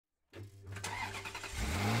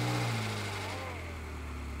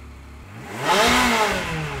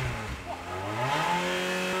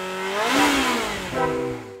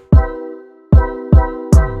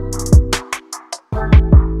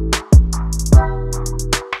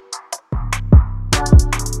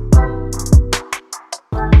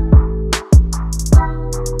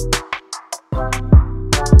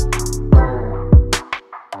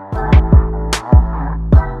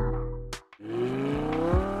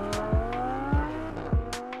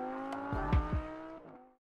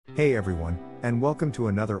Hey everyone, and welcome to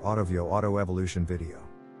another Autovio Auto Evolution video.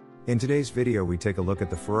 In today's video we take a look at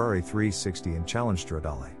the Ferrari 360 and Challenge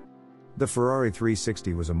Stradale. The Ferrari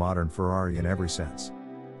 360 was a modern Ferrari in every sense.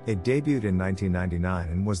 It debuted in 1999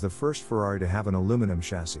 and was the first Ferrari to have an aluminum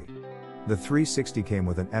chassis. The 360 came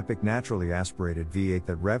with an epic naturally aspirated V8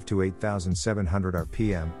 that revved to 8,700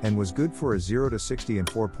 RPM and was good for a 0 to 60 in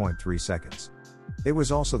 4.3 seconds. It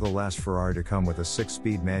was also the last Ferrari to come with a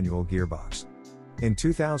 6-speed manual gearbox. In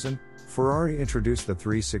 2000, Ferrari introduced the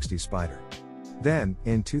 360 Spider. Then,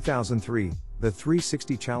 in 2003, the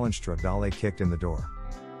 360 Challenge Stradale kicked in the door.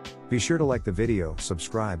 Be sure to like the video,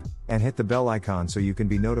 subscribe, and hit the bell icon so you can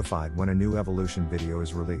be notified when a new Evolution video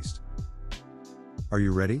is released. Are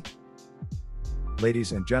you ready?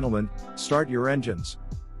 Ladies and gentlemen, start your engines.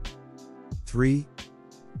 3,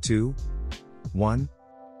 2, 1,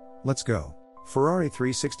 let's go. Ferrari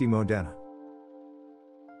 360 Modena.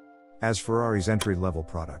 As Ferrari's entry-level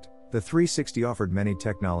product, the 360 offered many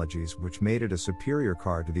technologies which made it a superior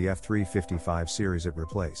car to the F355 series it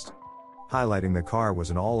replaced. Highlighting the car was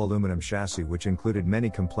an all-aluminum chassis which included many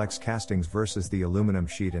complex castings versus the aluminum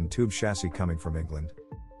sheet and tube chassis coming from England.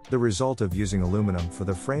 The result of using aluminum for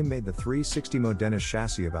the frame made the 360 Modena's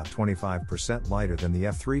chassis about 25% lighter than the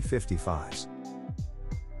F355's.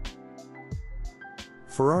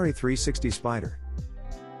 Ferrari 360 Spider.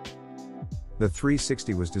 The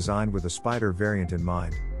 360 was designed with a Spider variant in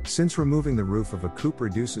mind. Since removing the roof of a coupe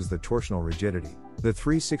reduces the torsional rigidity, the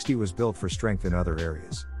 360 was built for strength in other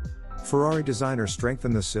areas. Ferrari designers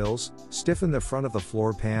strengthened the sills, stiffened the front of the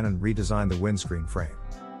floor pan and redesigned the windscreen frame.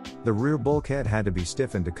 The rear bulkhead had to be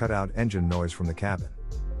stiffened to cut out engine noise from the cabin.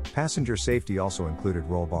 Passenger safety also included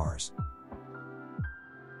roll bars.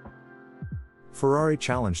 Ferrari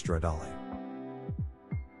Challenge Stradale.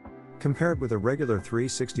 Compared with a regular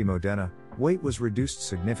 360 Modena, weight was reduced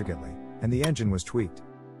significantly, and the engine was tweaked.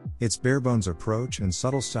 Its bare-bones approach and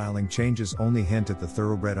subtle styling changes only hint at the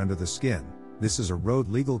thoroughbred under the skin. This is a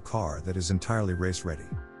road-legal car that is entirely race-ready.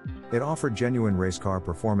 It offered genuine race car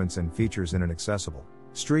performance and features in an accessible,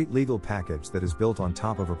 street-legal package that is built on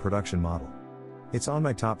top of a production model. It's on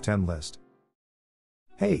my top 10 list.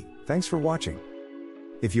 Hey, thanks for watching.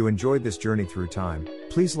 If you enjoyed this journey through time,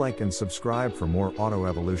 please like and subscribe for more auto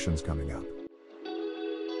evolutions coming up.